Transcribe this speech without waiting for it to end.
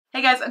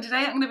Hey guys, and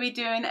today I'm going to be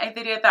doing a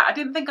video that I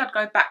didn't think I'd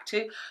go back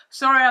to.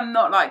 Sorry I'm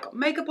not like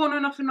makeup on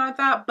or nothing like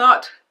that,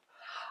 but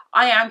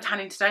I am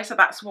tanning today, so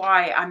that's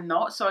why I'm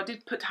not. So I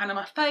did put tan on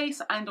my face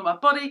and on my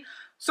body,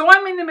 so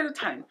I'm in the middle of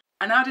tanning.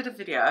 And I did a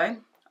video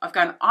of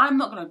going, I'm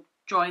not going to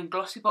join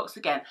GlossyBox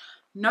again.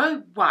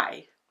 No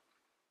way.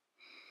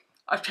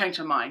 I've changed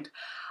my mind.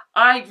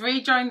 I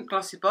rejoined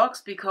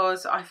GlossyBox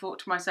because I thought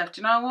to myself, do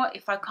you know what,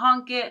 if I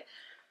can't get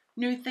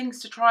new things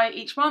to try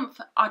each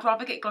month, I'd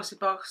rather get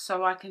GlossyBox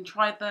so I can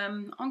try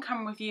them on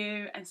camera with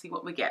you and see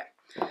what we get.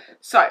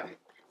 So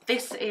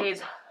this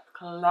is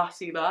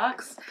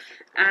GlossyBox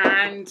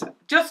and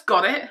just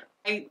got it.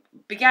 I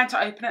began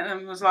to open it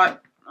and was like,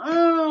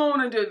 oh, I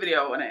want to do a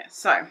video on it.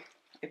 So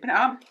open it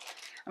up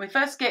and we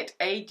first get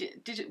a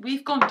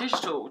we've gone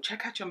digital.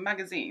 Check out your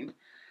magazine.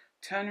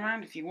 Turn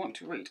around if you want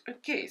to read.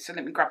 Okay, so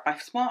let me grab my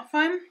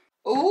smartphone.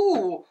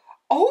 Ooh.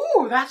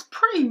 Oh, that's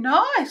pretty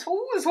nice.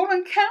 Oh, it's all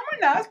on camera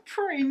now. That's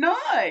pretty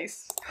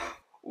nice.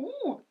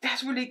 Oh,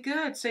 that's really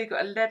good. So you've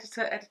got a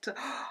editor.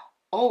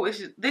 Oh,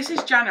 this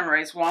is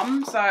January's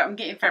one. So I'm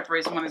getting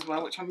February's one as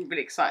well, which I'm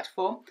really excited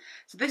for.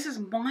 So this is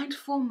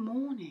Mindful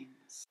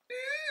Mornings.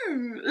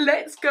 Ooh,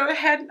 let's go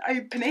ahead and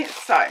open it.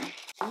 So,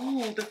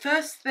 ooh, the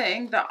first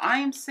thing that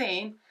I'm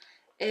seeing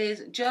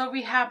is Gel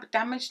Rehab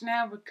Damaged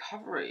Nail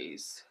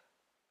Recoveries.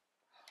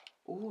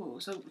 Ooh,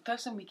 so the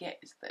first thing we get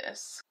is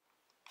this.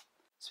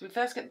 So we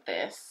first get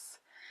this.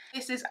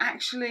 This is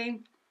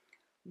actually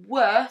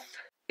worth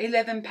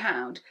 £11.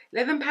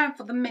 £11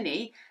 for the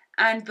mini,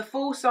 and the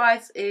full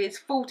size is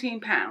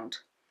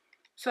 £14.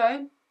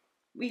 So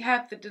we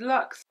have the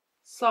deluxe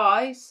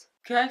size.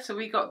 Okay, so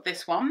we got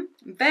this one.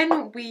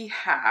 Then we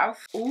have,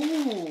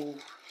 ooh,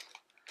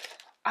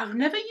 I've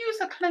never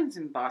used a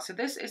cleansing bar. So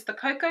this is the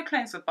Cocoa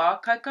Cleanser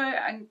Bar, cocoa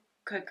and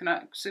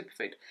coconut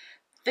superfood.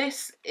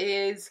 This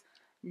is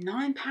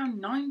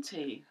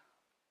 £9.90.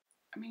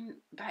 I mean,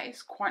 that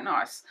is quite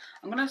nice.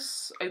 I'm going to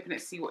open it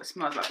to see what it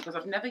smells like because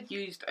I've never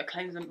used a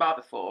cleansing bar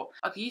before.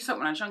 I could use something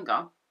when I was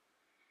younger.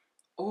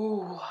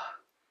 Oh,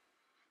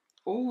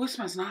 oh, this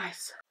smells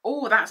nice.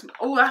 That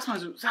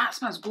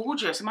smells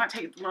gorgeous. I might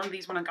take one of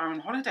these when I go on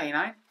holiday, you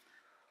know.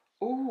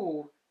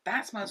 Oh,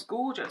 that smells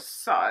gorgeous.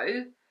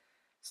 So,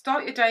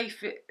 start your day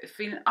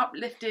feeling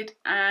uplifted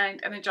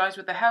and energized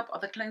with the help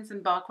of the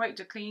cleansing bar. Great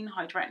to clean,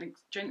 hydrate, and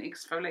gently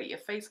exfoliate your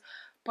face,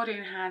 body,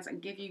 and hands,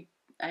 and give you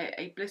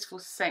a blissful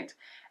scent.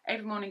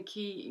 Every morning,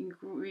 key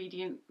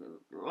ingredient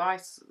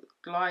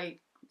glycolic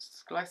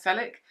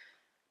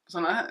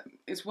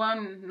is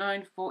 1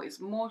 known for its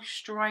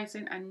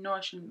moisturizing and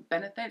nourishing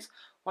benefits,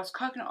 whilst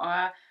coconut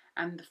oil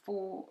and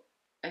the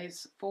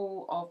is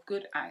full of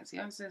good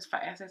antioxidants,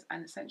 fatty acids,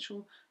 and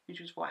essential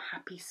nutrients for a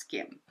happy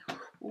skin.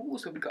 Ooh,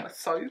 so we've got a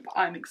soap.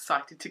 I'm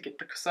excited to get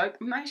the soap.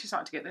 I'm actually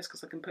excited to get this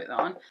because I can put that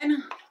on.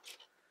 And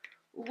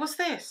what's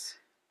this?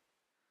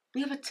 We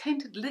have a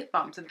tinted lip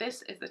balm. So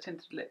this is the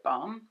tinted lip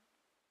balm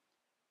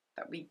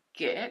that we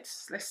get.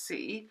 Let's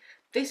see.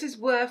 This is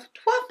worth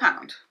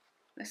 £12.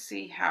 Let's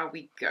see how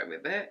we go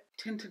with it.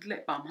 Tinted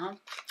lip balm, huh?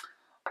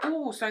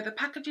 Oh, so the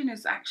packaging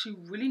is actually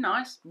really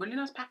nice. Really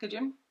nice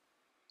packaging.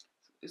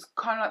 It's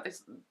kind of like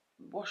this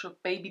wash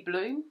of baby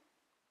blue.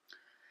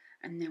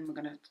 And then we're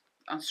going to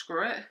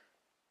unscrew it.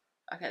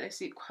 Okay, let's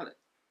see what colour.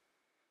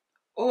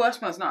 Oh, that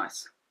smells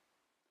nice.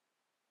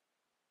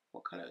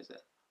 What colour is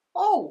it?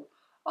 Oh,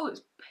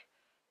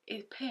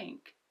 it's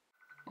pink.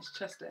 Let's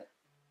test it.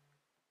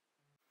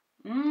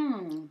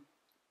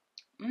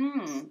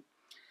 It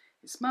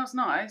smells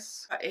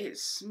nice. It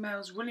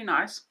smells really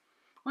nice.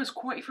 Oh, it's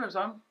quality for us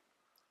on.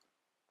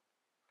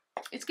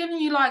 It's giving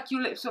you like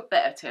your lips look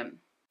better, Tim.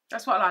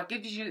 That's what I like.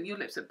 Gives you your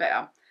lips look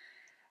better.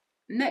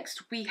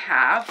 Next we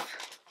have,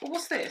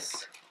 what's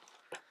this?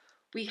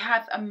 We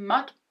have a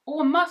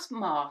musk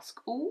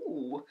mask.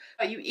 Ooh.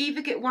 You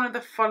either get one of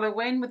the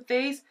following with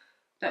these.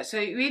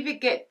 So you either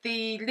get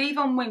the Leave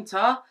on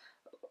Winter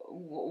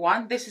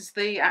one. This is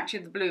actually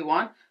the blue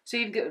one. So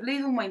you get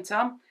Leave on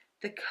Winter,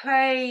 the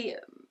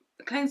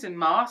cleansing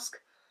mask.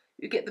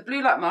 You get the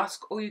blue light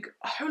mask, or you get,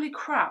 holy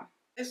crap,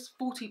 it's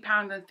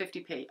 £40 and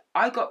 50p.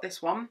 I got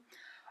this one.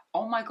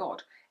 Oh my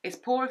god, it's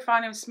pore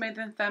refining,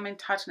 smoothing, firming,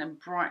 tightening, and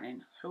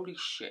brightening. Holy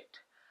shit,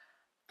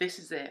 this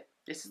is it.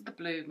 This is the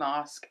blue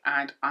mask,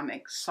 and I'm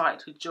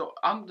excited to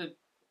I'm gonna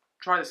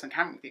try this on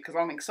camera with you because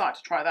I'm excited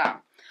to try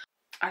that.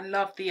 I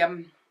love the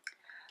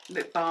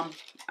lip balm.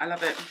 I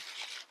love it.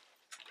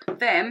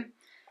 Then,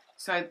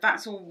 so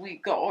that's all we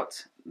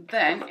got.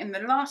 Then, in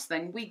the last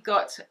thing, we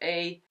got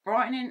a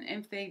brightening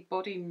Infinity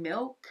Body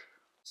Milk.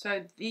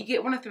 So you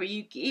get one of three.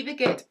 You either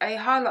get a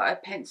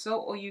highlighter pencil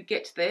or you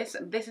get this.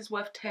 And this is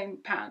worth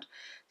 £10.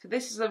 So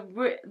this is a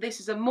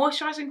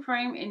moisturising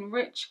cream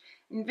enriched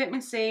in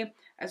vitamin C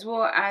as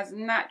well as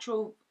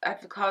natural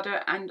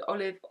avocado and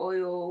olive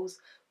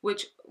oils,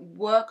 which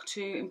work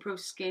to improve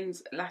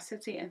skin's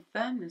elasticity and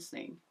firmness.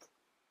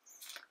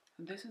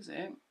 This is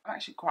it. I'm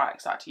actually quite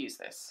excited to use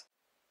this.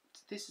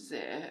 This is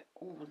it.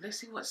 Oh, let's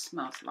see what it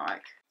smells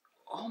like.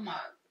 Oh my.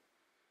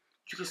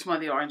 You can smell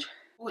the orange.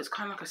 Oh, it's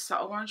kind of like a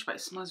subtle orange, but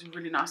it smells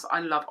really nice.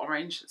 I love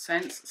orange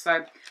scents.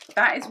 So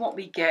that is what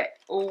we get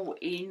all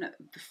in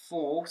the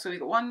 4. So we've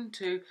got 1,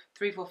 2,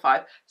 3, 4,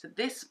 5. So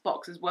this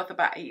box is worth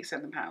about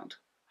 £87.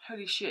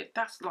 Holy shit,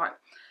 that's like,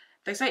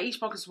 they say each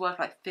box is worth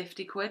like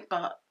 50 quid,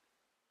 but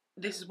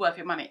this is worth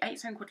your money.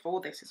 87 quid for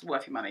all this is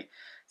worth your money.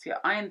 So yeah,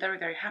 I am very,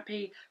 very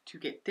happy to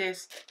get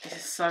this. This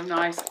is so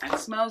nice and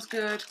smells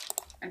good.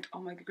 And oh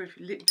my god,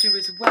 lip do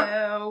as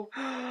well.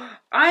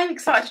 I'm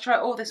excited to try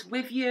all this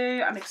with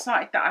you. I'm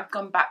excited that I've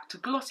gone back to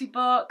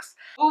GlossyBox.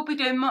 We'll be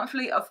doing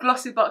monthly of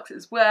GlossyBox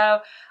as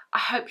well. I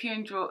hope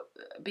you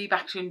be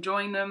back to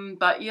enjoying them.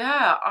 But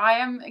yeah, I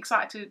am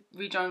excited to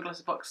rejoin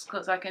GlossyBox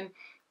because I can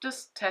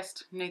just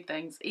test new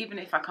things. Even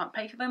if I can't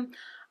pay for them,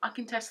 I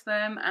can test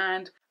them,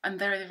 and I'm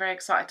very, very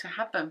excited to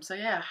have them. So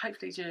yeah,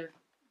 hopefully do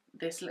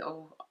this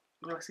little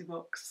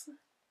GlossyBox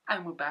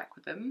and we're back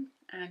with them,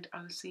 and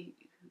I will see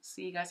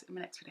you guys in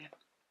my next video.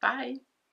 Bye.